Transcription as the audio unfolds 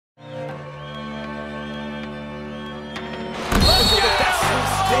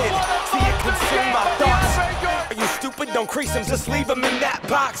stupid, don't crease him, just leave him in that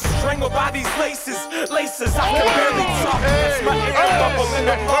box. Strangled by these laces, I can barely talk. That's my air bubble in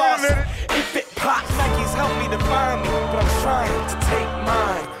the loss. If it pops, Nike's helped me to find me, but I'm trying to take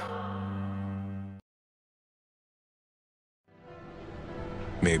mine.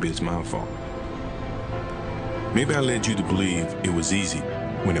 Maybe it's my fault. Maybe I led you to believe it was easy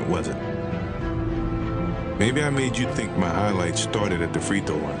when it wasn't. Maybe I made you think my highlights started at the free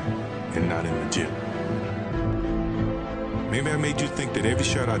throw line and not in the gym. Maybe I made you think that every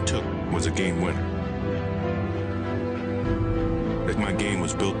shot I took was a game winner. That my game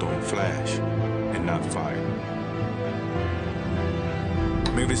was built on flash and not fire.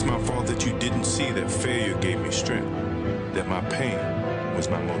 Maybe it's my fault that you didn't see that failure gave me strength, that my pain was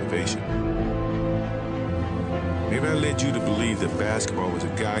my motivation. Maybe I led you to believe that basketball was a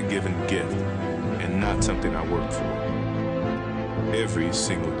God-given gift and not something I worked for every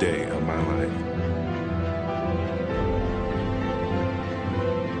single day of my life.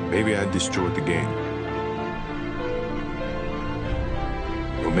 Maybe I destroyed the game.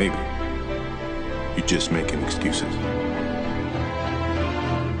 Or maybe you're just making excuses.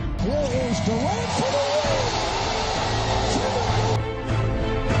 Here is Durant for the win!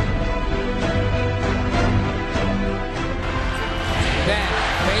 Then,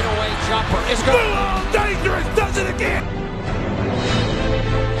 fadeaway jumper is good. Oh, dangerous, does it again!